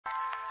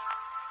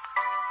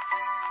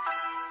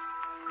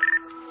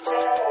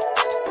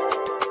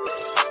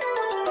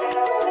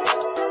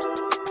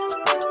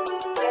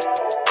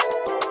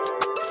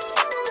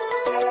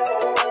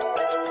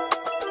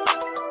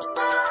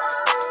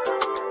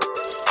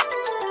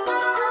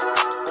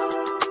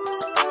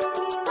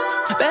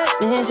Back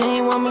then she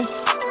ain't want me.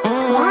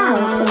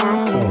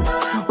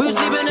 Wow, We was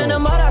sleeping in the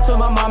mud, I told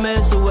my mama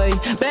it's away.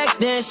 Back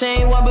then she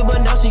ain't want me,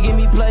 but now she give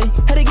me play.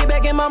 Had to get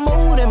back in my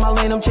mood, in my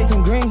lane I'm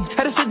chasing green.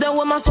 Had to sit down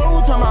with my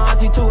soul, turn my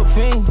auntie to a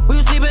fiend. We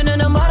was sleeping in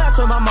the mud, I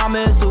told my mama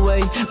it's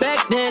away.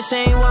 Back then she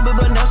ain't want me,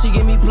 but now she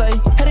give me play.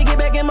 Had to get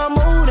back in my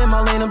mood, in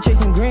my lane I'm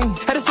chasing green.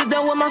 Had to sit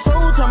down with my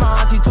soul, turn my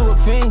auntie to a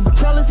fiend.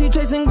 Fellas, he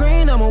chasing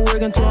green, I'ma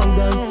work until I'm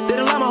done. They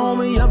don't like my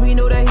homie up, he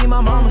know that he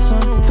my mama's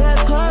son.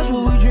 Fast cars,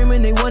 what we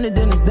dreaming, they want it,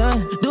 then it's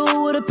done. Do it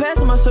with a pass,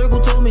 in my circle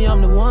told me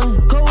I'm the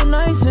one. Cold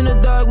nights in the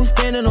dark, we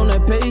standing on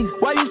that pave.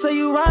 Why you say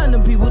you riding?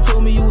 Them people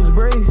told me you was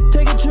brave.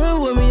 Take a trip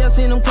with me, I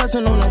seen them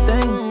clutching on that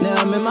thing. Now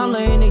I'm in my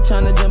lane, they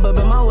tryna jump up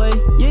in my way.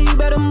 Yeah, you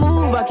better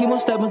move, I keep on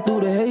stepping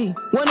through the hate.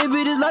 When they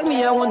bitches like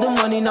me, I want the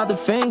money, not the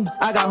fame.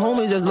 I got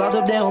homies that's locked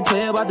up, they don't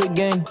play about the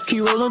game.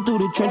 Keep rolling through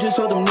the trenches,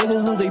 so them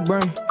niggas lose they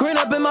brain. Green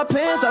up in my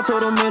pants, I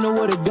told them men know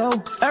where to go.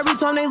 Every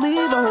time they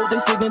leave, I hope they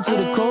sticking to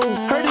the code.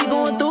 Heard they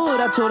going through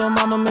it, I told them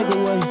I'ma make a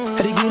way.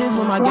 Had to get it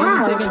for my game, we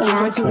taking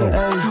trips right to the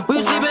A. We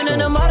was sleeping in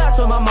the mud, I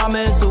told my mama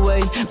it's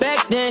away.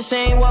 Back then she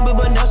ain't want me,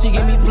 but now she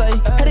give me play.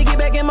 Had to get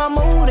back in my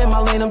mood, in my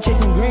lane I'm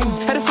chasing green.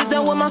 Had to sit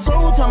down with my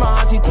soul, turn my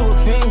auntie to a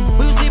fiend.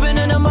 We was sleeping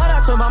in the mud,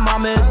 I told my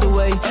mama it's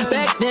away.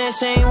 Back then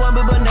she ain't want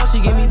me, but now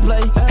she give me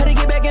play. Had to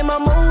get back in my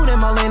mood, in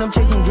my lane I'm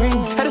chasing green.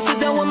 Had to sit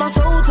down with my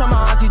soul, turn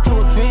my auntie to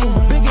a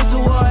fiend. Big as the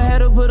wall, I had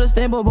to put a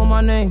stamp up on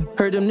my name.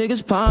 Heard them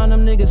niggas pine,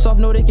 them niggas soft,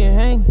 know they can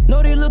hang.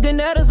 Know they looking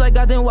at us like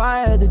goddamn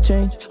why I had to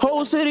change.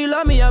 Whole city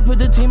love me, I put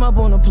the team up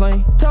on the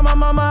plane. Tell my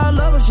mama I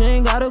love her, she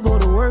ain't gotta go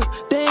to work.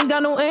 They ain't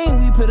got no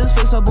aim, we put his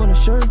face up on the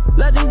shirt.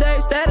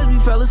 Legendary status, we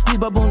fell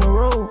asleep up on the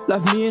road.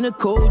 Left me in the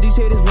cold, these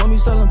haters want me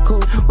selling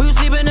coke. We was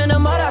sleeping in the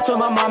mud, I told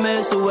my mama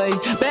it's away.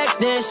 Back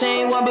then she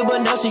ain't want me, but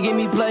now she give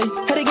me play.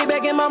 Had to get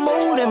back in my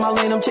mood, in my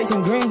lane I'm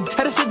chasing green.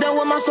 Had to sit down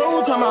with my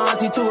soul, turn my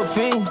auntie to a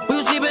fiend. We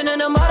was sleeping in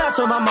the mud, I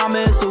told my mama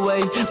it's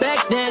away.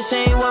 Back then she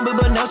ain't want me,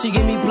 but now she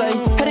give me play.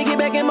 Had to get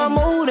back in my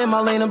mood, in my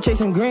lane I'm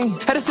chasing green.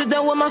 Had to sit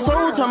down with my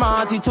soul, turn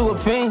my auntie to a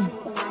fiend.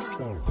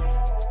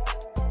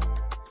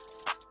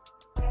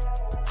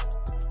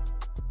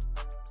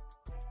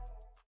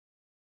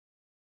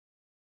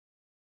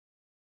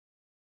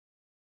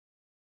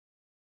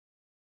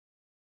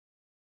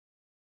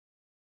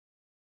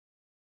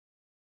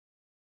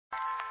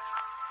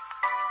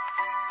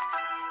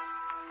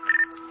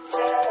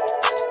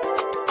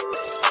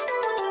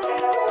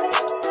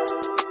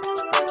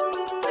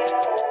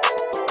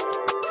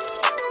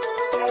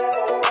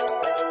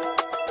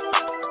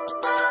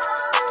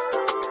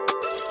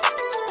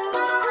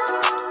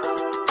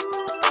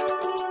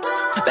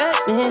 Back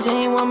then she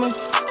ain't want me.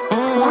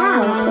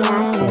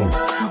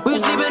 We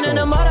was sleeping in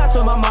the mud, I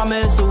told my mama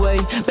it's away.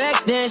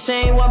 Back then she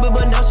ain't want me,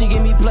 but now she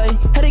give me play.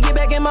 Had to get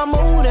back in my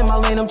mood, in my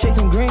lane I'm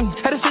chasing green.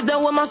 Had to sit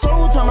down with my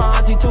soul, turn my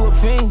auntie to a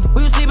fiend.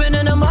 We was sleeping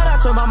in the mud, I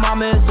told my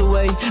mama it's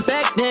away.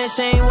 Back then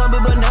she ain't want me,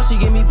 but now she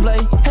give me play.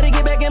 Had to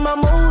get back in my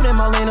mood, in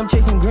my lane I'm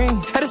chasing green.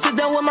 Had to sit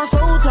down with my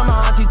soul, turn my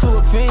auntie to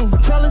a fiend.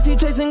 Fellas, he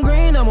chasing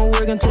green, I'ma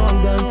work until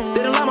I'm done.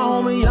 They don't like my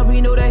homie up,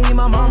 he know that he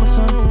my mama's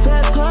son.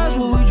 Fast cars,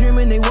 what we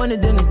dreaming, they want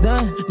it, then it's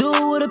done. Do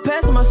it with a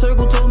pass, in my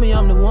circle told me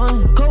I'm the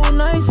one. Cold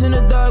nights in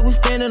the dark, we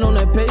standing on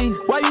that pave.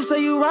 Why you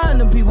say you riding?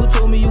 Them people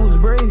told me you was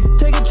brave.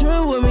 Take a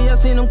trip with me, I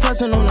seen them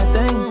clutching on that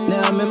thing.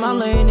 Now I'm in my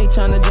lane, they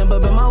tryna jump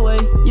up in my way.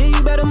 Yeah,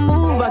 you better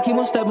move, I keep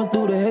on stepping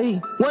through the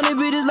hate. When they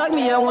bitches like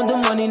me, I want the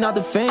money, not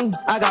the fame.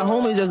 I got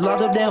homies that's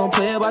locked up, they don't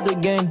play about the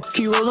game.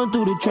 Keep rolling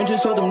through the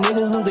trenches, so them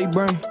niggas lose they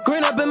brain.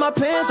 Green up in my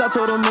pants, I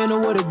told them men know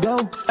where to go.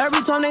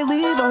 Every time they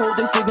leave, I hope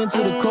they sticking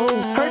to the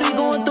code. Heard they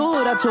going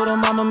through it, I told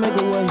them I'ma make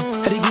a way.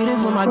 Had to get it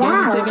for my game,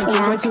 we taking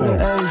trips right to the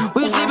A.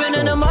 We was sleeping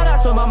in the mud, I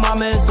told my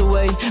mama it's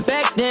away.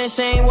 Back then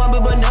she ain't want me,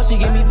 but now she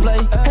give me play.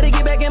 Had to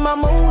get back in my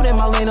mood, in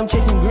my lane I'm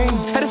chasing green.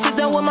 Had to sit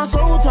down with my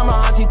soul, turn my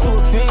auntie to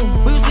a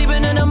fiend. We was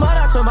sleeping in the mud,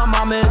 I told my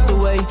mama it's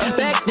away.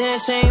 Back then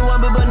she ain't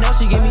want me, but now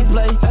she give me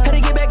play. Had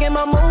to get back in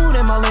my mood,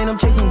 in my lane I'm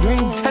chasing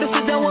green. Had to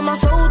sit down with my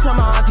soul, turn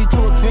my auntie to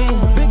a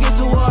fiend. Big as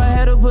the wall, I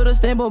had to put a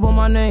stamp up on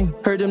my name.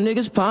 Heard them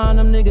niggas pine,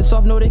 them niggas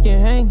soft, know they can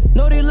hang.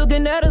 Know they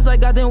looking at us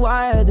like goddamn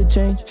why I had to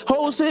change.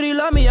 Whole city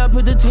love me, I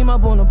put the team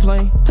up on the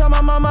plane. Tell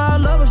my mama I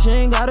love her, she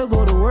ain't gotta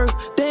go to work.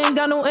 They ain't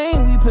got no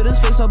aim, we put his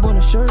face up on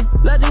the shirt.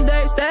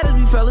 Legendary status,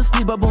 we fell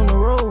asleep up on the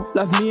road.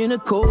 Left me in the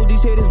cold,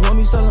 these haters want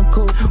me selling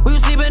coke. We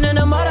was sleeping in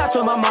the mud, I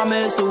told my mama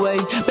it's away.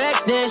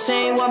 Back then she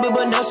ain't want me,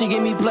 but now she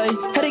give me play.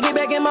 Had to get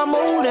back in my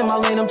mood, in my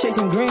lane I'm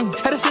chasing green.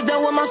 Had to sit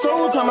down with my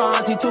soul, turn my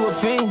auntie to a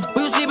fiend.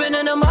 We was sleeping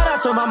in the mud, I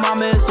told my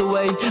mama it's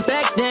away.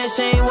 Back then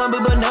she ain't want me,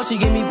 but now she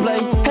give me play.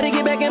 Had to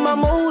get back in my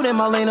mood, in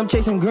my lane I'm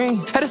chasing green.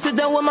 Had to sit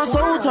down with my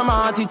soul, turn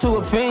my auntie to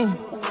a fiend.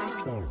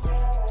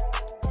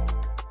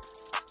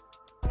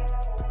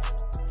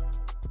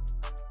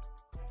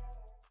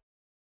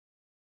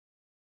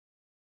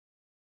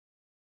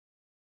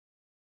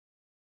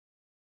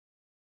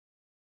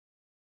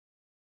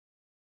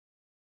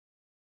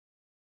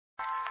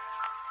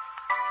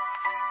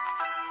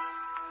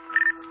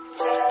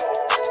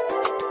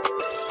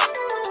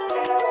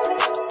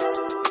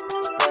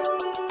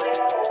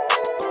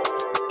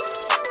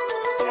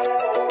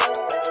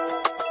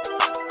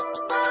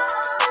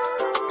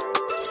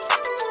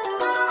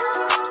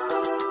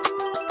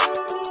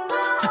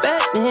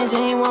 Back then she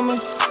ain't want me.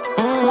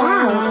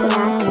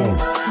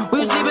 We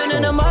was sleeping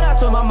in the mud, I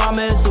told my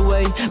mama it's the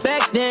way.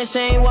 Back then she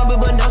ain't want me,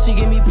 but now she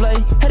give me play.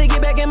 Had to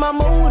get back in my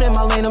mood, in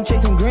my lane I'm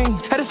chasing green.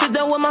 Had to sit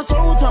down with my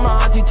soul, turn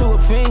my auntie to a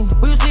fiend.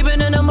 We was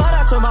sleeping in the mud,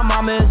 I told my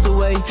mama it's the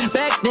way.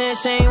 Back then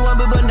she ain't want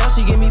me, but now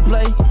she give me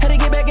play. Had to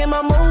get back in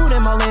my mood,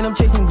 in my lane I'm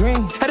chasing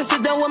green. Had to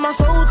sit down with my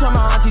soul, turn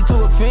my auntie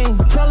to a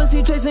fiend. Fellas,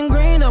 he chasing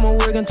green, I'ma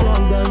work until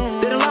I'm done.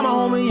 They don't like my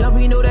homie up,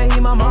 he know that he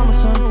my mama's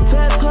son.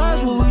 Fast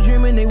cars, what we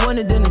dreaming, they want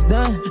it, then it's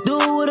done. Do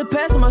it with a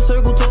pass, my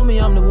circle told me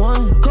I'm the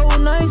one.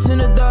 Cold nights in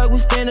the dark, we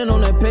standing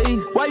on that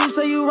pave. Why you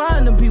say you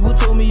riding? Them people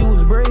told me you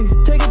was brave.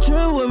 Take a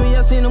trip with me,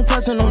 I seen them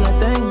clutching on that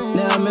thing.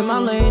 Now I'm in my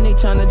lane, they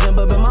tryna jump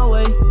up in my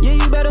way. Yeah,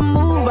 you better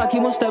move, I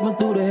keep on stepping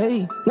through the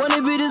hate. Want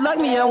it bitches like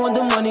me, I want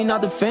the money,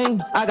 not the fame.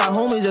 I got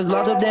homies that's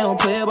locked up, they don't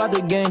play about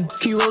the game.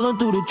 Keep rolling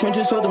through the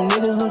trenches so them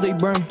niggas lose they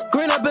brain.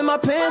 Green up in my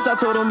pants, I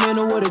told them men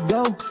know where to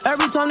go.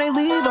 Every time they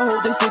leave, I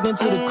hope they sticking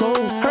to the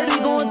code. Heard they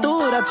going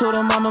through it, I told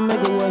them I'ma make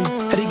a way.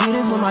 Had to get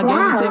it from my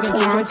game, taking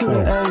trips right to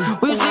the A.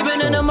 We was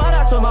sleeping in the mud,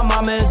 I told my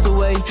mama it's the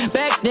way.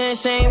 Back then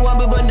she ain't want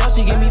me, but now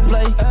she give me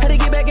play. Had to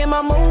get back in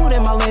my mood,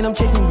 in my lane I'm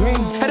chasing green.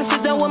 Had to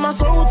sit down with my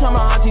soul, turn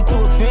my auntie to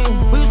a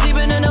fiend. We was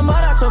sleeping in the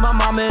mud, I told my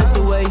mama it's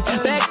the way.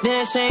 Back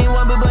then she ain't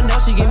want me, but now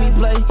she give me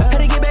play. Had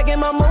to get back in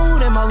my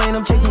mood, in my lane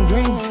I'm chasing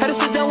green. Had to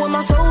sit down with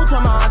my soul,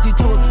 turn my auntie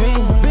to a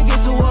fiend. Big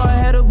into the wall, I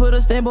had to put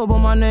a stamp up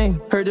on my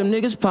name. Heard them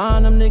niggas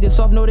pine, them niggas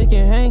soft, know they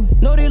can hang.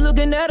 Know they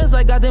looking at us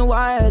like I think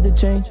why I had to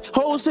change.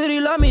 Whole city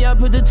love me, I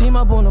put the team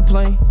up on the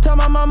plane. Tell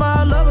my mama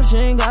I love her, she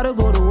ain't gotta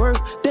go to work.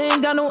 They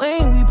ain't got no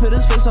aim, we put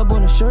his face up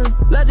on the shirt.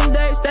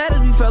 Legendary status,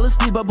 we fell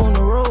asleep up on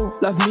the road.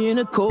 Left me in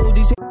the cold,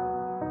 these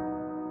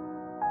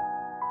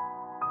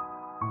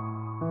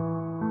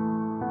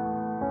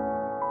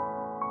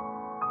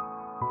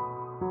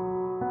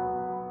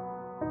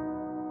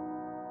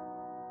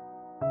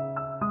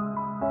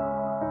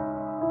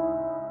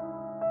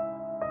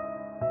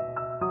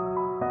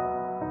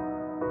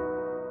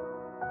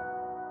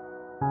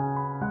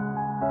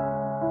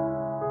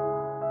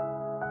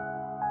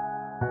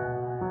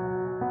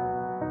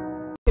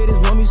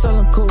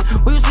selling coke.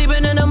 We was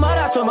sleeping in the mud,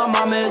 I told my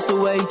mama it's the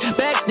way.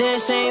 Back then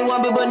she ain't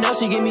want me, but now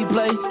she give me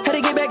play. Had to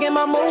get back in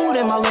my mood,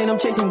 in my lane I'm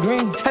chasing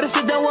green. Had to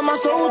sit down with my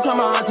soul, turn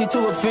my auntie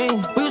to a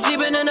fiend. We was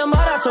sleeping in the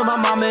mud, I told my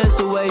mama it's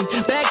the way.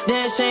 Back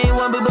then she ain't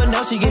want me, but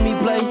now she give me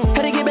play.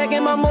 Had to get back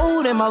in my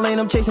mood, in my lane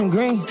I'm chasing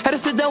green. Had to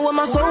sit down with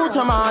my soul,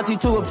 turn my auntie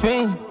to a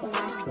fiend.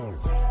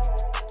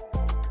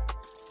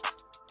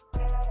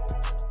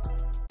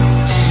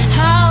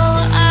 How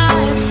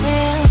I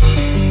feel,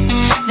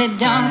 they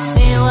don't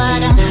see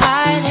what I'm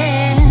hiding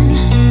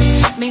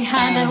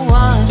behind the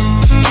walls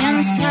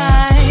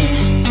inside.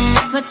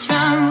 What's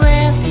wrong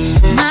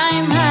with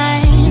my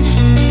mind?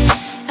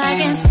 I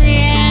can see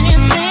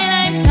anything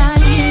I like.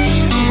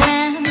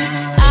 When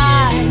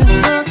I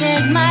look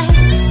at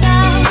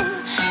myself,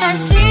 I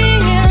see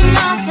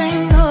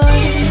nothing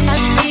good. I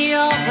see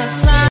all the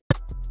flaws.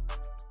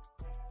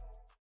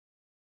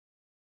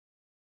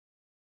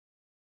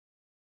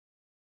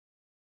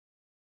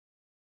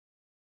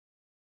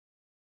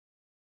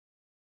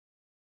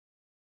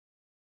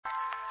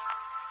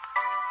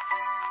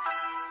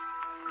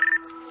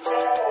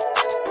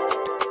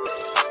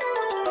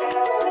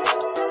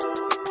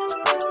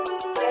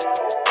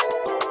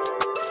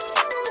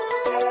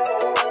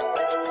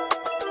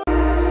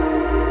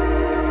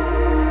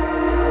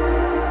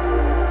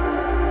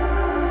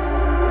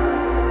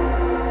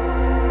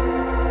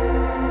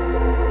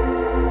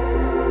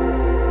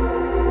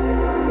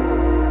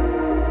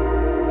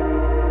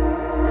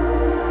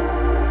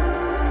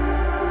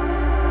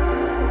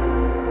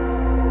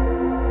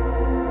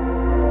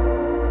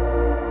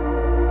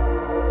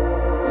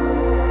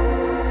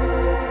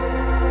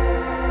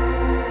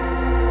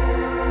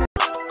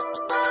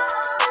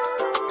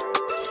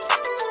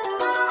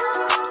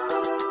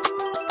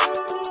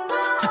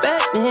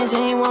 Then she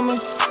ain't want me.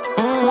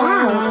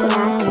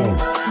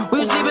 We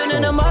was sleeping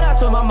in the mud, I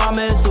told my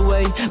mama it's the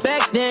way.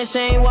 Back then she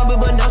ain't want me,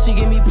 but now she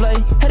give me play.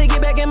 Had to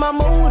get back in my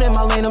mood, in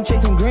my lane I'm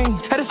chasing green.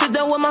 Had to sit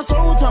down with my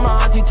soul, turn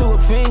my auntie to a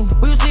fiend.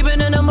 We was sleeping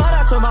in the mud,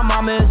 I told my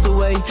mama it's the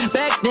way.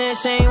 Back then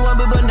she ain't want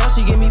me, but now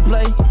she give me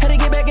play. Had to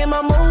get back in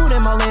my mood,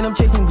 in my lane I'm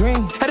chasing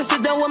green. Had to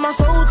sit down with my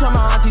soul, turn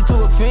my auntie to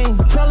a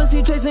fiend. Fellas,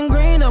 he chasing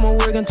green, I'ma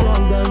work until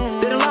I'm done.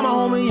 They don't like my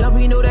homie up,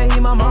 he know that he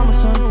my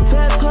mama's son.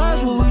 Fast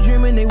cars, what we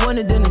dreaming, they want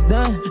it, then it's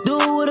done. Do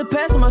it with a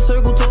pass, my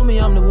circle told me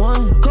I'm the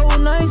one.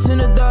 Cold nights in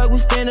the dark, we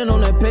standing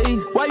on that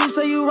pave. Why you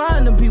say you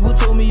riding? Them people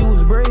told me you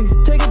was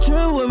brave. Take a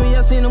trip with me,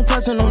 I seen them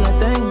clutching on that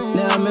thing.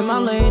 Now I'm in my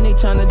lane, they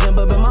tryna jump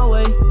up in my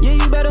way. Yeah,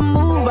 you better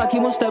move, I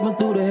keep on stepping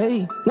through the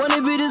hate. Want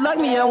it bitches like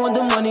me, I want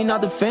the money,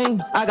 not the fame.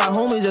 I got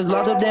homies that's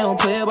locked up, they don't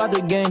play about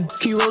the game.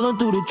 Keep rolling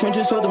through the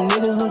trenches so them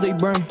niggas lose they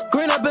brain.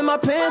 Green up in my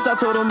pants, I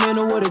told them men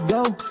know where to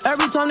go.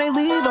 Every time they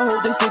leave, I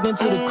hope they sticking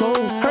to the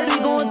code. Heard they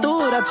going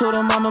through it, I told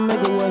them I'ma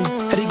make a way.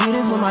 Had to get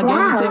it from my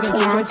game, taking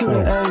trips right to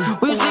the A.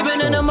 We was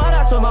sleeping in the mud,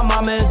 I told my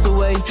mama it's the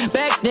way.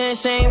 Back then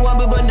she ain't want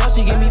me, but now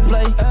she give me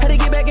play. Had to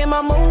get back in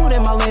my mood,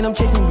 in my lane I'm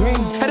chasing green.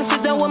 Had to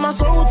sit down with my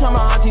soul, turn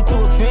my auntie to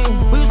a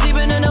fiend. We was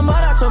sleeping in the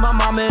mud, I told my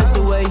mama mama is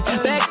away.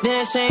 Back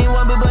then she ain't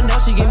want me, but now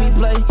she give me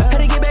play. Had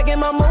to get back in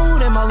my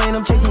mood, in my lane,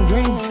 I'm chasing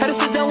green. Had to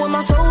sit down with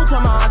my soul,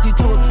 turn my auntie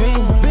to a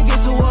fiend. Big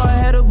against the wall, I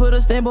had to put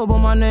a stamp up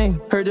on my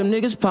name. Heard them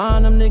niggas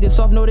pine, them niggas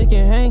soft, know they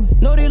can hang.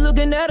 Know they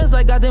looking at us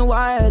like goddamn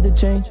why I had to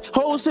change.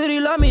 Whole city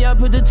love me, I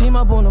put the team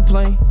up on the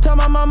plane. Tell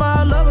my mama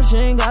I love her, she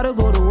ain't gotta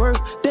go to work.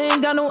 They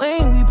ain't got no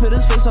aim, we put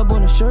his face up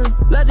on the shirt.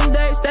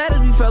 Legendary status,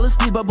 we fell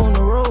asleep up on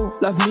the road.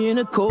 Left me in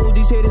the cold,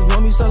 these haters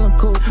want me selling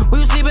coke. We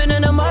was sleeping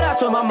in the mud, I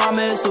told my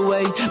mama it's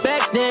away.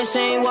 Back then she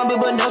ain't want me,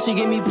 but now she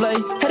give me play.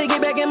 Had to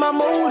get back in my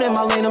mood, in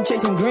my lane, I'm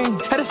chasing green.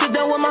 Had to sit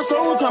down with my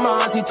soul, turn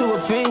my auntie to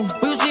a fiend.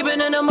 We was sleeping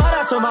in the mud,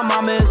 I told my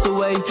mama it's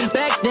away.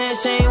 Back then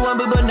she ain't want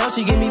me, but now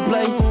she give me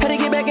play. Had to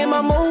get back in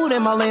my mood,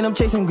 in my lane, I'm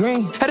chasing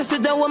green. Had to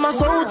sit down with my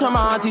soul, turn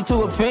my auntie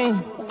to a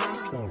fiend.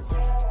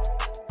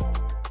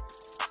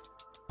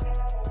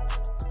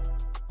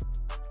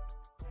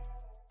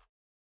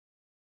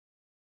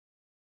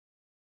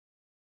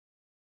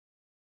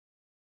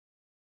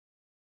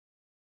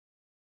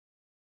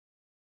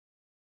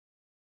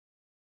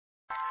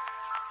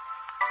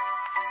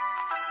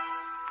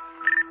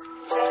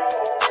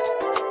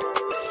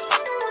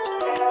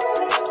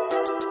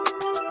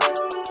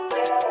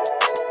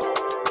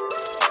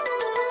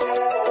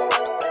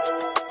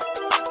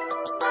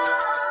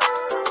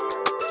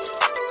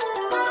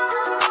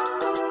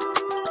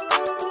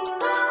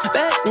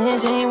 Back then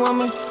she ain't want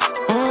me.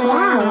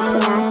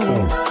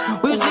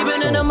 We was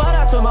sleeping in the mud,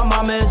 I told my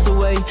mama it's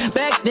away.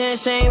 Back then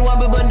she ain't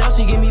want me, but now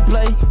she give me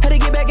play. Had to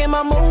get back in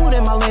my mood,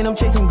 in my lane, I'm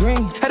chasing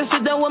green. Had to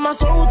sit down with my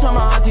soul, turn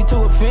my auntie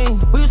to a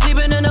fiend. We was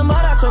sleeping in the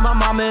mud, I told my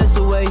mama it's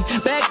away.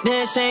 Back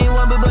then she ain't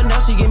want me, but now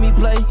she give me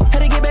play. Had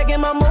to get back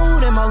in my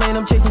mood, in my lane,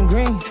 I'm chasing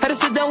green. Had to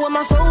sit down with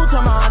my soul,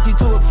 turn my auntie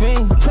to a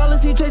fiend.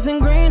 Fellas, he chasing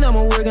green,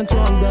 I'ma work until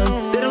I'm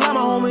done. They don't like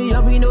my homie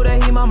up, he know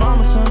that he my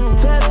mama's son.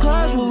 Fast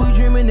cars, what we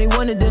dreaming, they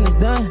want it, then it's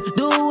done.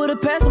 Do it with a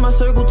pass in my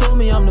circle, told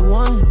me I'm the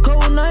one.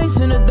 Cold nights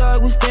in the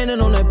dark, we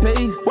standing on that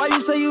pave. Why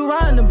you say you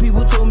riding? Them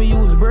people told me you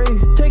was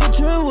brave. Take a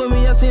trip with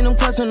me, I seen them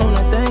clutching on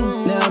that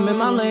thing. Now I'm in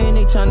my lane,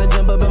 they tryna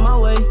jump up in my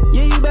way.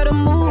 Yeah, you better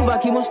move, I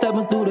keep on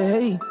stepping through the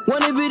hate.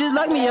 Want it bitches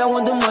like me, I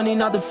want the money,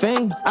 not the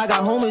fame. I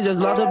got homies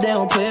that's locked up, they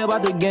don't play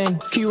about the game.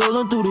 Keep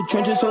rolling through the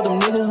trenches, so them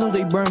niggas lose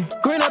they brain.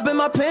 Green up in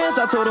my pants,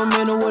 I told them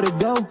men know where to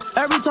go.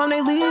 Every time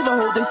they leave,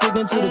 I hope they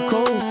sticking to the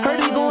code. Heard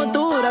they going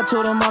through it, I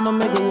told them I'ma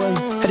make a way.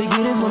 Had to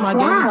get it for my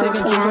game,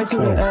 taking trips right to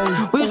the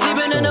A. We was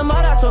sleeping in the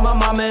mud, I told my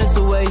mama it's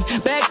away.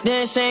 Back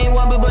then she ain't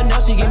want me, but now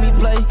she give me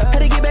play. Had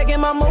to get back in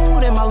my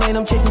mood, in my lane,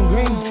 I'm chasing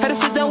green. Had to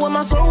sit down with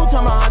my soul,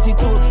 turn my auntie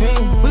to a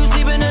fiend. We was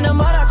sleeping in the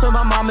mud, I told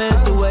my mama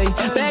it's away.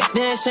 Back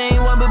then she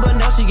ain't want me, but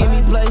now she give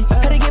me play.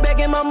 Had to get back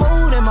in my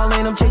mood, in my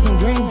lane, I'm chasing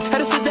green. Had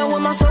to sit down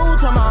with my soul,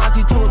 turn my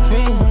auntie to a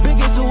fiend. Big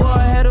against the wall,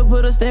 I had to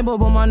put a stamp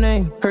up on my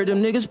name. Heard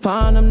them niggas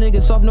pine, them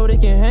niggas soft, know they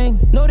can hang.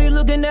 Know they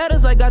looking at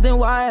us like goddamn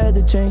why I had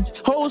to change.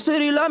 Whole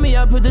city love me,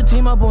 I put the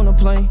team up on the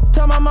plane.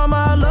 Tell my mama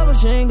I love her,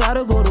 she ain't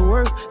gotta go to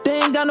work.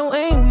 They ain't got no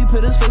aim, we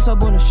put his face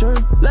up on the shirt.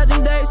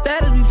 Legendary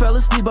status, we fell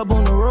asleep up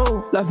on the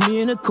road. Left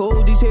me in the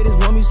cold, these haters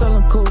want me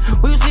selling coke.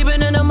 We was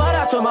sleeping in the mud,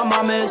 I told my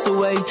mama it's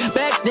away.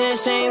 Back then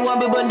she ain't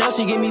want me, but now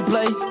she give me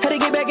play. Had to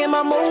get back in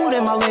my mood,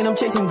 in my lane, I'm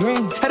chasing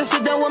green. Had to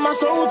sit down with my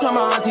soul, turn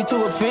my auntie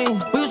to a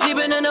fiend. We was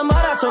sleeping in the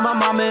mud, I told my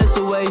mama it's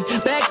away.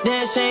 Back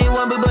then she ain't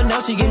want me, but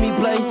now she give me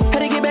play. Had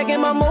to get back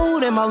in my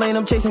mood, in my lane,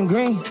 I'm chasing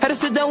green. Had to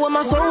sit down with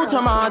my soul,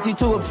 turn my auntie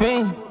to a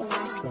fiend.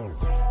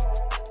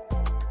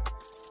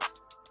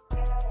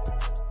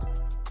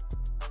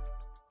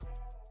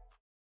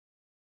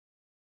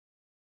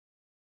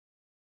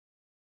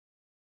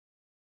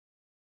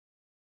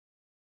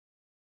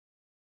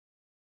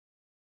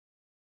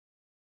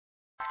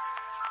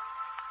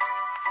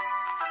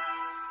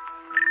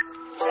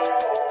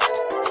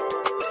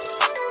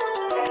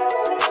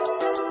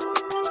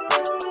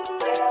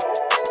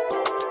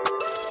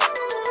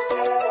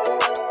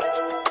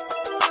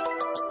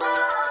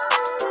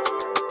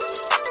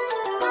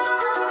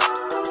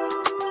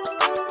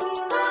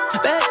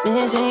 Back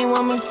then she ain't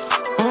want me.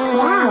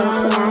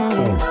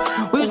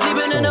 We was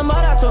sleeping in the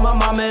mud, I told my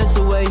mama it's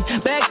away.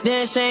 Back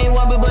then she ain't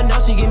want me, but now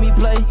she give me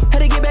play. Had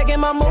to get back in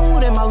my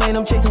mood, in my lane,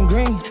 I'm chasing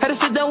green. Had to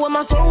sit down with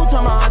my soul,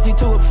 turn my auntie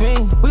to a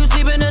fiend. We was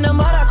sleeping in the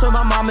mud, I told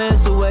my mama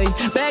it's away.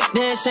 Back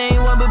then she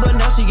ain't want me, but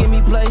now she give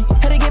me play.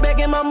 Had to get back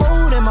in my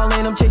mood, in my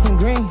lane, I'm chasing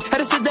green. Had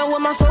to sit down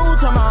with my soul,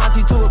 turn my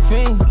auntie to a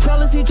fiend.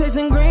 Fellas, he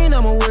chasing green,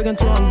 I'ma work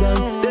until I'm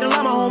done. They don't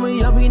like my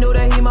homie up, he know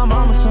that he my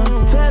mama's son.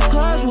 Fast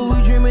cars, what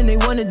we dreaming, they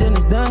want it, then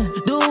it's done.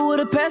 Do it with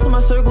a pass in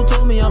my circle,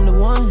 told me I'm the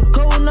one.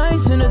 Cold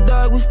nights in the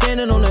dark, we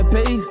standing on that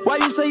pave. Why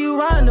you say you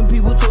riding? Them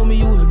people told me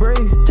you was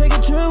brave. Take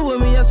a trip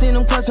with me, I seen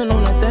them clutching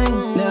on that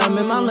thing. Now I'm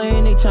in my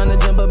lane, they tryna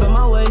jump up in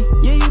my way.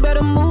 Yeah, you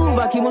better move,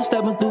 I keep on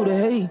stepping through the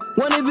hate.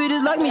 Want it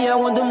bitches like me, I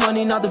want the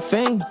money, not the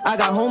fame. I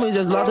got homies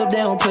that's locked up,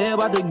 they don't play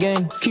about the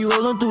game. Keep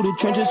rolling through the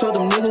trenches, so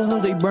them niggas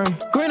lose they brain.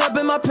 Green up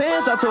in my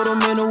pants, I told them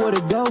men know where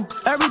to go.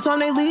 Every time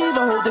they leave,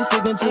 I hope they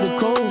sticking to the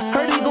code.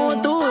 Heard they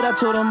going through it, I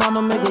told them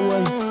I'ma make a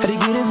way. Had to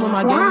get it for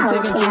my game,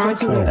 taking trips right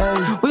to the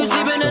A. We was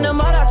sleeping in the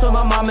mud, I told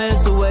my mama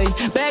it's the way.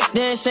 Back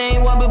then she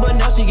ain't want me, but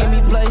now she give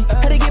me play.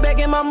 Had to get back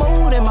in my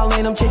mood, in my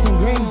lane, I'm chasing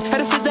green. Had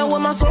to sit down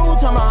with my soul,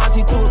 turn my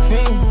auntie to a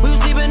fiend. We was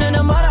sleeping in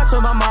the mud, I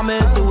told my mama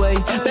it's the way.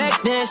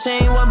 Back then she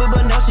ain't want me,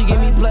 but now she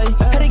give me play.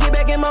 Had to get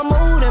back in my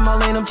mood, in my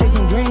lane, I'm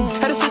chasing green.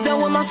 Had to sit down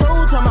with my soul,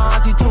 turn my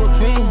auntie to a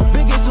fiend.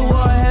 Big as the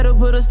war, I had to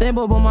put a stamp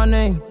up on my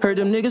name. Heard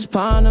them niggas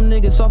pine, them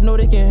niggas soft, know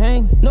they can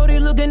hang. Know they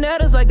looking at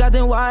us like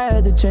goddamn why I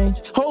had to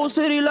change. Whole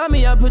city love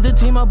me, I put the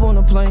team up on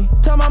the plane.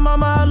 Tell my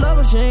mama I love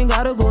her, she ain't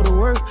gotta go to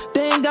work.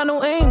 They ain't got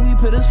no aim, we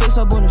put his face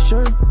up on the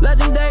shirt.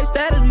 Legendary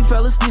status, we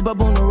fell asleep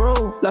up on the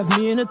road. Left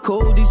me in the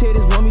cold, these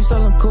haters want me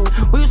selling coke.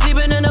 We was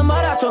sleeping in the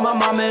mud, I told my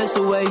mama it's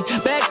the way.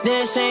 Back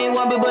then she ain't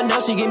want me, but now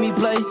she give me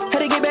play. Had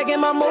to get back in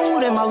my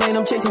mood, in my lane,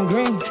 I'm chasing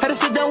green. Had to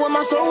sit down with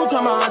my soul,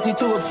 turn my auntie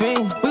to a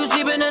fiend. We was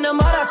sleeping in the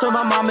mud, I told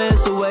my mama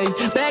it's the way.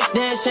 Back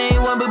then she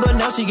ain't want me, but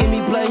now she give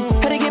me play.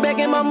 Had to get back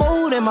in my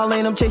mood, in my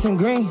lane, I'm chasing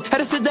green. Had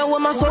to sit down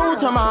with my soul,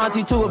 turn my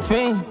auntie to a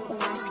fiend.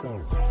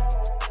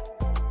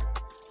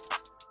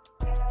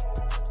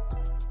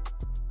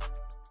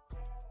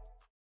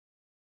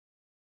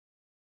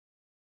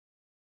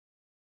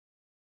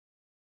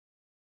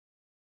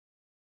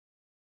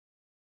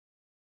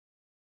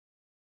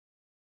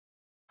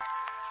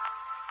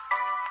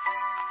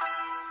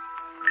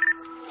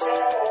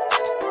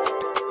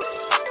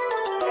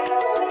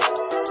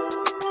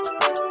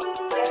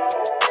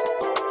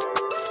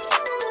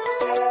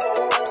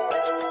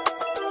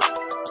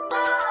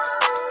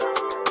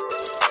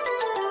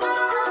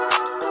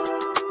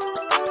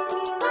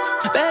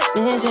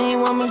 She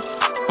ain't want me.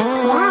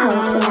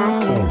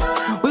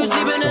 We was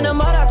sleeping in the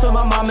mud, I told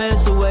my mama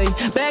it's the way.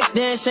 Back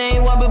then she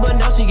ain't want me, but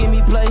now she give me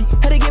play.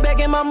 Had to get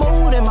back in my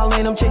mood, in my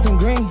lane, I'm chasing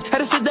green.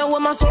 Had to sit down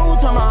with my soul,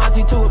 turn my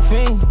auntie to a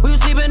fiend. We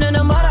was sleeping in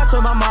the mud, I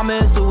told my mama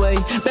it's the way.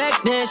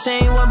 Back then she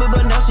ain't want me,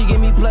 but now she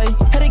give me play.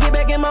 Had to get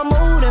back in my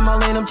mood, in my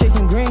lane, I'm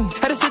chasing green.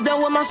 Had to sit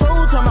down with my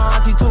soul, turn my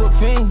auntie to a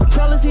fiend.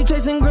 Fellas, he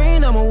chasing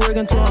green, I'ma work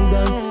until I'm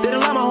done. They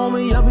don't line my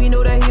homie up, he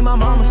know that he my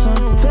mama's son.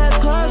 Fast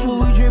cars,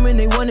 what we dreaming,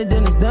 they want it,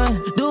 then it's done.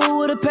 Do it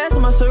with a pass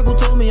in my circle,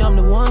 told me I'm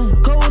the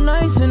one. Cold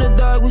nights in the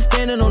dark, we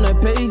standing on that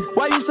pave.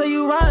 Why you say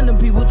you riding, them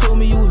people told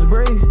me you was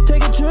brave.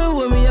 Take a trip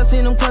with me, I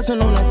seen them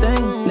clutching on that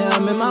thing. Now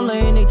I'm in my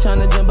lane, they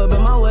tryna jump up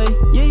in my way.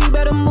 Yeah, you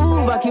better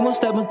move, I keep on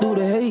stepping through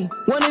the hate.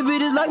 Want it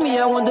bitches like me,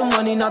 I want the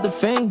money, not the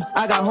fame.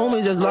 I got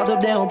homies that's locked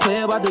up, they don't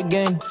play about the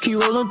game. Keep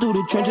rolling through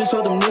the trenches,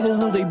 so them niggas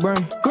lose they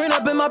brain. Green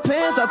up in my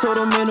pants, I told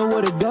them men know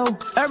where to go.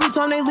 Every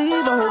time they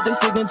leave, I hope they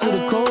sticking to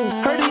the code.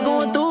 Heard they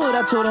going through it,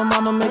 I told them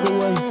I'ma make a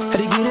way. Had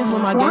to get it for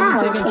my game,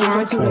 taking trips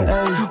right to the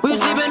A. We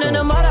was sleeping in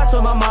the mud, I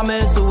told my mama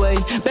it's the way.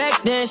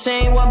 Back then she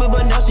ain't want me,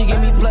 but now she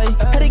give me play.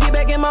 Had to get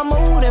back in my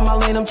mood, in my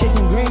lane, I'm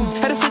chasing green.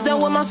 Had to sit down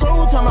with my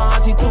soul, turn my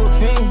auntie to a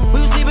fiend.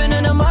 We was sleeping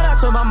in the mud, I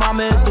told my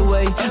mama it's the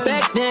way.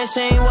 Back then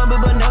she ain't want me,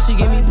 but now she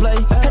give me play.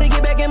 Had to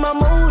get back in my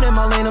mood, in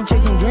my lane, I'm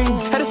chasing green.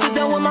 Had to sit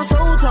down with my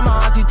soul, turn my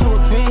auntie to a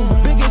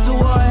fiend. Big as the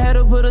war, I had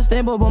to put a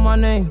stamp up on my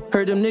name.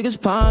 Heard them niggas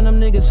pine, them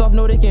niggas soft,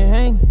 know they can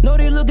hang. Know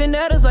they looking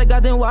at us like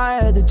goddamn why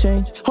I had to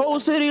change. Whole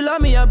city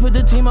love me, I put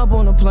the team up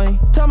on the plane.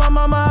 Tell my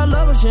mama I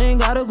love her, she ain't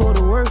gotta go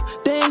to work.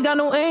 They ain't got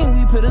no aim,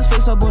 we put his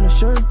face up on the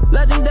shirt.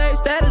 Legendary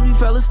status, we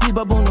fell asleep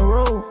up on the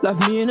road.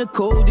 Left me in the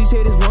cold, these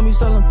haters want me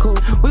selling coke.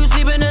 We was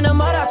sleeping in the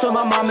mud, I told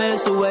my mama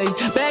it's the way.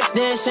 Back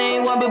then she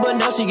ain't want me, but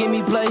now she give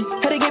me play.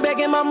 Had to get back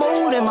in my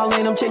mood, in my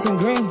lane, I'm chasing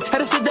green. Had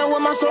to sit down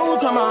with my soul,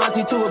 turn my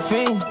auntie to a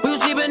fiend. We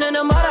was sleeping in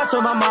the mud, I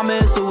told my mama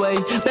it's the way.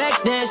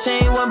 Back then she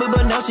ain't want me,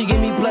 but now she give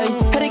me play.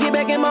 Had to get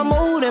back in my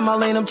mood, in my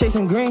lane, I'm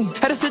chasing green.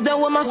 Had to sit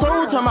down with my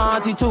soul, turn my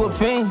auntie to a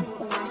fiend.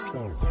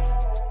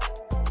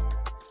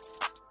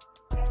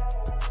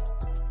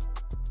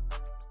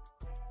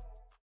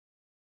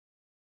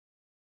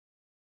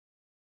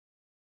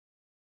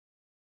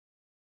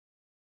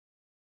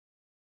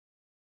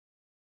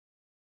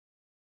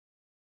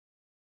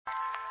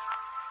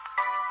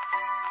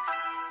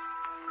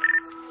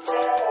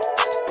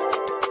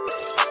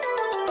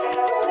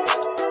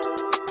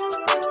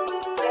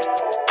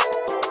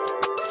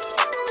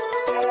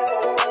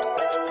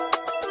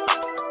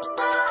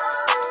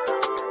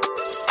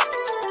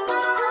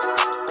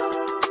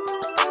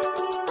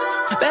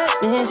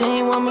 Then she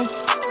ain't want me.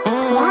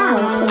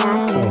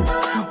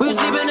 We was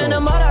sleeping in the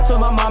mud, I told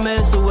my mama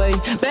it's the way.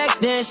 Back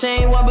then she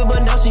ain't want me,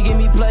 but now she give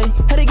me play.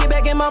 Had to get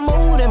back in my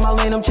mood, in my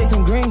lane, I'm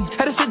chasing green.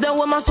 Had to sit down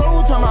with my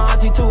soul, turn my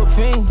auntie to a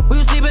fiend. We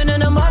was sleeping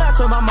in the mud, I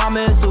told my mama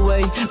it's the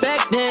way.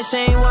 Back then she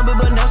ain't want me,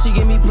 but now she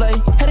give me play.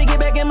 Had to get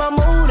back in my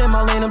mood, in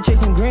my lane, I'm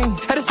chasing green.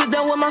 Had to sit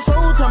down with my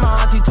soul, turn my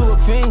auntie to a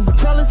fiend.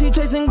 Fellas, he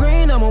chasing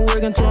green, I'ma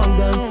work until I'm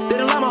done. They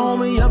don't line my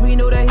homie up, he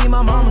know that he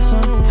my mama's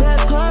son.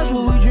 Fast cars,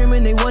 what we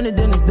dreaming, they want it,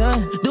 then it's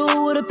done. Do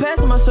it with a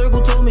pass in my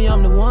circle, told me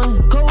I'm the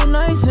one. Cold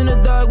nights in the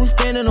dark, we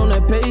standing on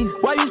that pave.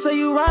 Why you say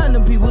you riding,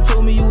 them people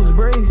told me you was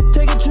brave.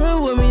 Take a trip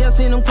with me, I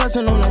seen them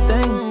clutching on that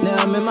thing. Now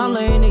I'm in my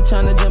lane, they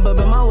tryna jump up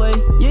in my way.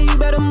 Yeah, you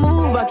better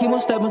move, I keep on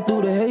stepping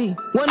through the hate.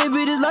 Want it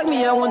bitches like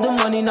me, I want the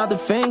money, not the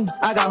fame.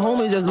 I got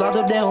homies that's locked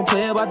up, they don't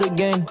play about the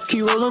game.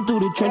 Keep rolling through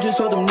the trenches,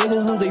 so them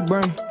niggas lose they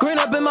brain. Green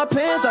up in my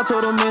pants, I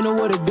told them men know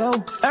where to go.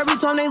 Every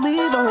time they leave,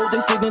 I hope they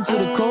sticking to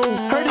the code.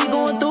 Heard they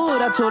going through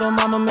I told her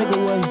mama make a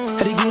way.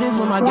 Had to get it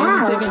from my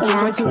gang, taking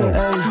trips right to the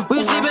A. We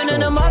was sleeping in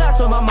the mud, I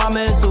told my mama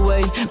it's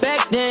away.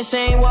 Back then she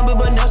ain't want me,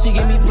 but now she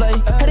give me play.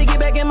 Had to get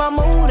back in my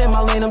mood, in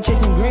my lane I'm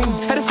chasing green.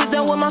 Had to sit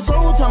down with my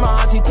soul, turn my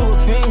auntie to a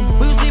fiend.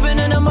 We was sleeping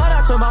in the mud,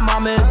 I told my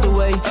mama it's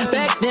away.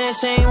 Back then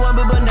she ain't want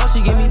me, but now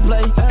she give me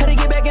play. Had to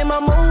get back in my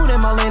mood, in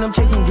my lane I'm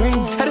chasing green.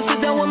 Had to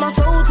sit down with my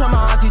soul, turn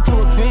my auntie to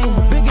a fiend.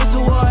 Big against the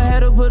wall, I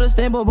had to put a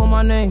stamp up on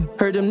my name.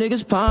 Heard them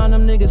niggas pine,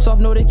 them niggas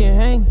soft, know they can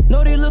hang.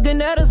 Know they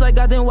looking at us like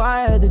goddamn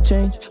why I had to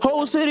change.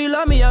 Whole city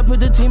love me, I put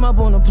the team up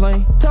on the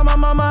plane. Tell my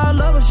mama I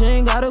love her, she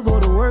ain't gotta go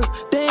to work.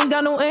 They ain't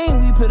got no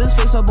aim, we put his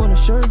face up on the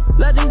shirt.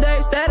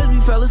 Legendary status, we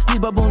fell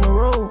asleep up on the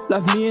road.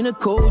 Left me in the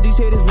cold, these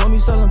haters want me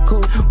selling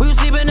coke. We was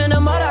sleeping in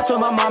the mud, I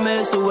told my mama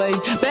it's away.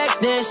 Back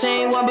then she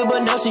ain't want me,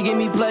 but now she give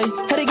me play.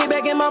 Had to get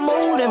back in my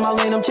mood, in my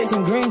lane I'm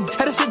chasing green.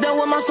 Had to sit down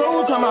with my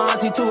soul, turn my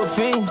auntie to a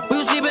fiend. We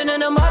was sleeping in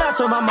the mud, I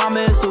told my mama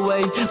it's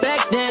away.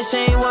 Back then she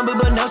ain't want me,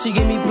 but now she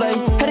give me play.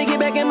 Had to get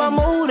back in my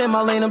mood, in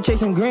my lane I'm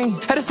chasing green.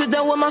 Had to sit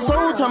down with my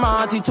soul, turn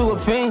my auntie to a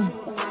fiend.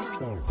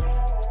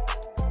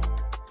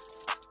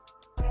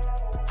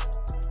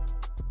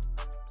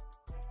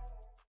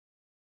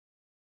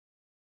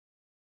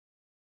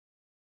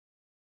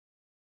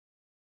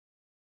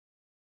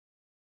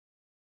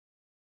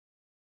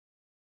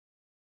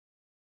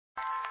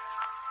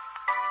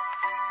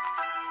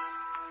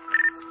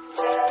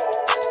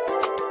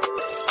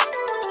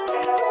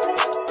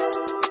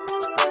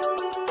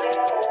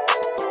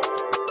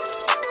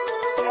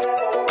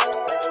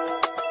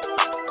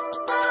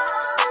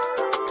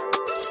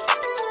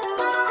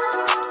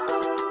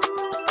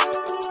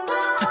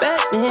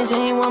 She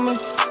ain't want me.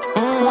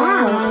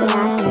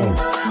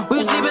 We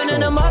was sleeping in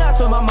the mud, I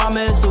told my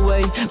mama it's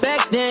away.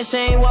 Back then she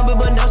ain't want me,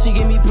 but now she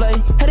give me play.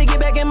 Had to get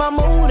back in my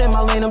mood, in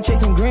my lane I'm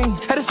chasing green.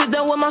 Had to sit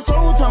down with my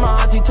soul, turn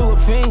my auntie to a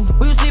fiend.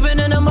 We was sleeping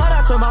in the mud,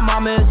 I told my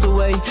mama it's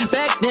away.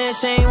 Back then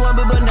she ain't want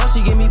me, but now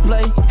she give me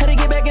play. Had to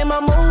get back in my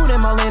mood,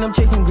 in my lane I'm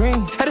chasing green.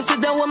 Had to sit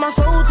down with my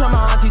soul, turn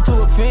my auntie to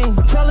a fiend.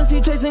 Fellas,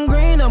 he chasing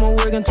green, I'ma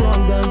work until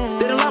I'm done.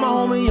 They don't like my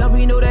homie up,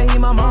 he know that he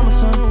my mama's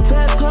son.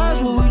 Fast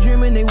cars, what we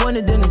dreaming, they want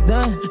it, then it's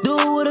done. Do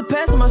it with a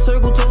pass, in my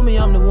circle told me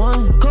I'm the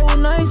one. Cold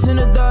nights in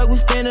the dark, we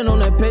standing on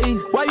that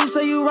pave. Why you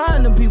say you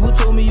riding? Them people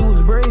told me you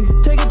was brave.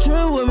 Take a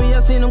trip with me, I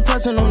seen them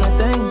clutching on that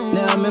thing.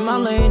 Now I'm in my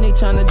lane, they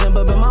tryna jump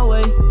up in my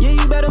way. Yeah,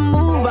 you better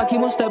move, I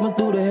keep on stepping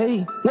through the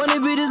hate. Want they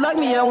bitches like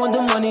me, I want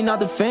the money, not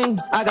the fame.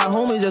 I got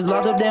homies just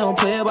locked up, they don't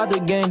play about the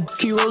game.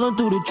 Keep rolling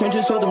through the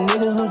trenches so them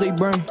niggas lose they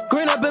brain.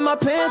 Green up in my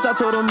pants, I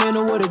told them men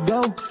know where to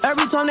go.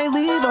 Every time they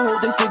leave, I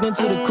hope they sticking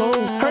to the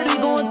code. Heard they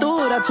going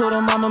through it, I told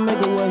them I'ma make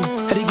a way.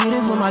 Had to get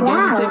it from my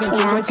gang, taking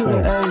trips right to the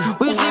A.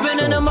 We was sleeping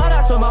in the mud,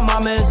 I told my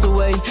mama it's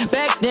away.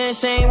 Back then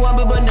she ain't want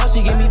me, but now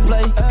she give me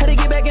play. Had to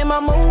get back in my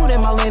mood,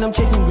 in my lane I'm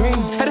chasing green.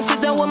 Had to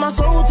sit down with my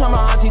soul, turn my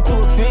auntie to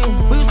a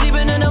fiend. We was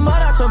sleeping in the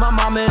mud, I told my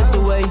mama it's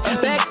away.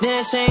 Back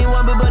then she ain't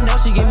want me, but now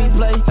she give me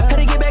play. Had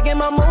to get back in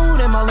my mood,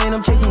 in my lane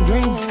I'm chasing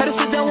green. Had to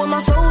sit down with my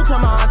soul,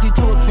 turn my auntie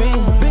to a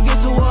fiend. Big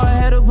against the wall, I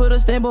had to put a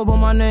stamp up on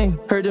my name.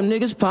 Heard them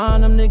niggas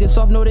pine, them niggas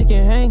soft, know they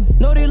can hang.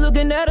 Know they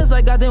looking at us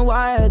like goddamn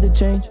why I had to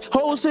change.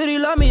 Whole city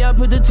love me, I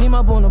put the team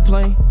up on the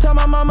plane. Tell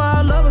my mama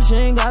I love her, she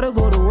ain't gotta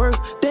go to work.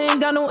 They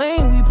ain't got no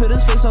aim, we put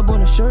his face up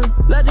on the shirt.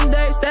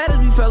 Legendary status,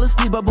 we fell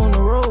asleep up on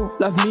the road.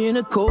 Left me in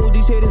the cold,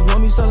 these haters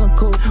want me selling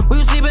coke. We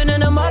was sleeping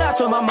in the mud, I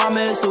told my mama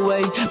it's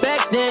away.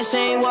 Back then she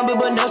ain't want me,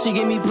 but now she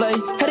give me play.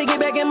 Had to get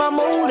back in my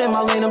mood, in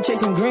my lane I'm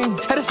chasing green.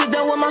 Had to sit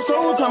down with my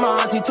soul, turn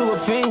my auntie to a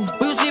fiend.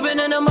 We was sleeping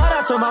in the mud,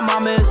 I told my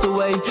mama it's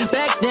away.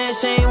 Back then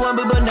she ain't want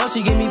me, but now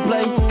she give me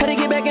play. Had to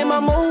get back in my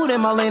mood,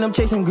 in my lane I'm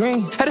chasing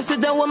green. Had to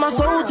sit down with my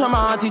soul, turn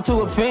my auntie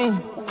to a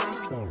fiend.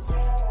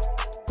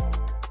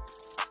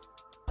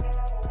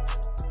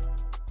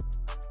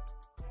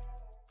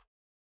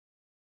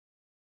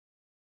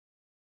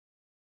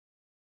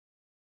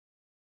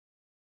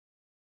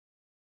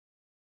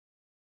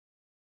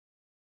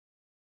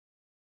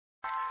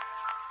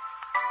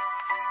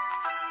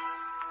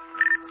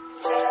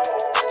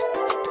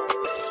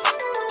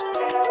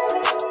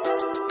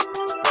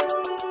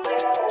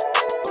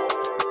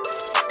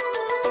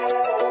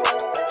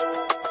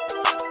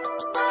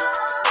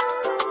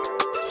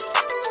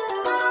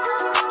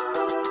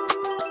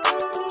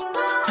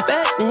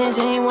 Then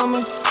she ain't want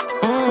me.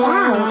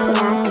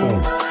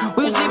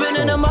 We was sleeping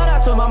in the mud,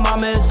 I told my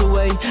mama it's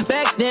away.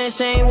 Back then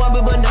she ain't want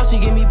me, but now she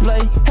give me play.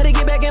 Had to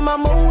get back in my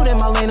mood, in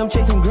my lane I'm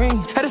chasing green.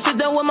 Had to sit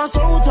down with my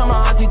soul, turn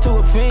my auntie to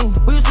a fiend.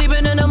 We was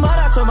sleeping in the mud,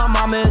 I told my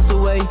mama it's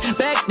away.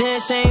 Back then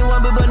she ain't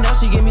want me, but now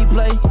she give me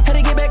play. Had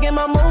to get back in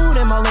my mood,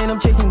 in my lane I'm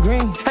chasing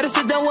green. Had to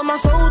sit down with my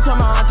soul, turn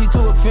my auntie to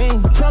a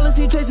fiend. Fellas,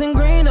 he chasing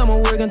green, I'ma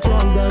work until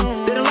I'm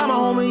done. They don't like my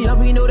homie up,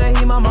 he know that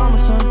he my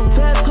mama's son.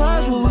 Fast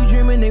cars, what we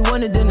dreaming, they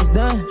want it, then it's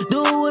done.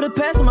 Do it with a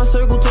pass, in my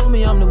circle told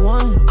me I'm the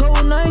one.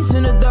 Cold nights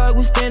in the dark,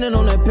 we standing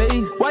on that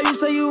pave. Why you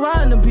say you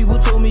riding? Them people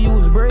told me you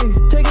was brave.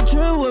 Take a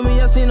trip with me,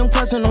 I seen them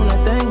clutching on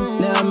that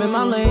thing. Now I'm in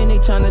my lane, they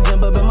tryna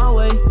jump up in my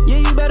way. Yeah,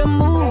 you better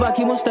move, I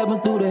keep I'm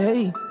stepping through the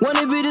hate.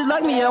 Wanna be just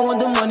like me, I want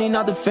the money,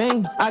 not the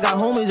fame. I got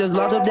homies that's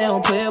locked up, they don't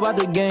play about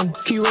the game.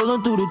 Keep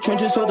rolling through the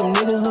trenches so them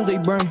niggas lose they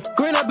brain.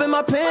 Green up in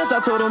my pants,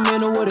 I told them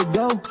men where to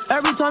go.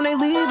 Every time they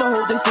leave, I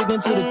hope they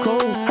sticking to the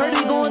code. Heard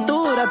they going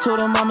through it, I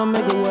told them I'ma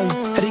make a way.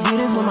 Had to get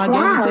it for my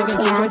game, taking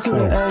trips right to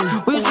the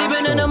A. We was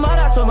sleeping in the mud,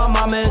 I told my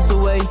mama it's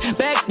away.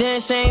 Back then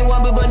she ain't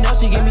want me, but now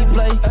she give me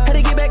play. Had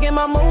to get back in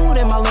my mood,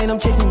 in my lane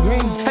I'm chasing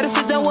green. Had to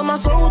sit down with my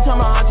soul,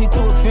 turn my auntie to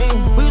a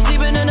fiend. We was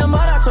sleeping in the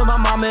mud, I told my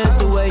mama it's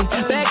away.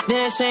 Back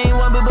then she ain't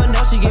want me, but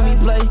now she give me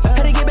play.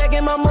 Had to get back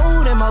in my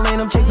mood, in my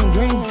lane I'm chasing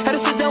green. Had to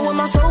sit down with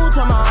my soul,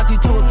 turn my auntie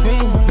to a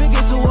fiend.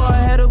 Biggest to war,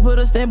 I had to put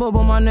a stamp up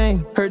on my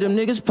name. Heard them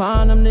niggas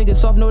pine, them niggas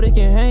soft, know they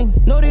can hang.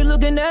 Know they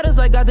looking at us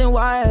like goddamn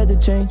why I had to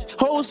change.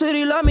 Whole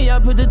city love me, I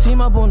put the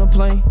team up on the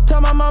plane.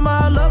 Tell my mama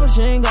I love her,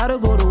 she ain't gotta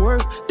go to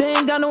work. They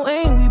ain't got no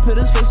aim, we put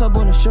his face up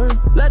on the shirt.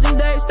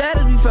 Legendary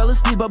status, we fell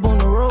asleep up on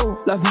the road.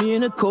 Left me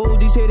in the cold,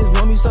 these haters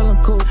want me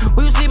selling coke.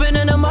 We was sleeping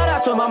in the mud, I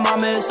told my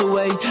mama it's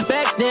away.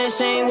 Back then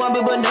she ain't want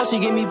me, but now she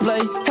give me play.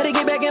 Had to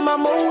get back in my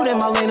mood, in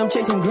my lane I'm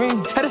chasing green.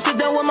 Had to sit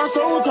down with my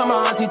soul, turn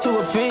my auntie to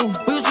a fiend.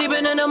 We was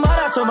sleeping in the mud,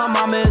 I told my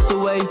mama it's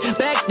away.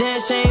 Back then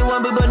she ain't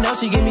want me, but now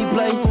she give me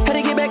play. Had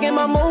to get back in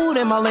my mood,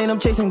 in my lane I'm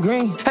chasing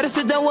green. Had to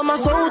sit down with my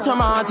soul, turn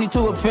my auntie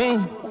to a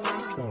fiend.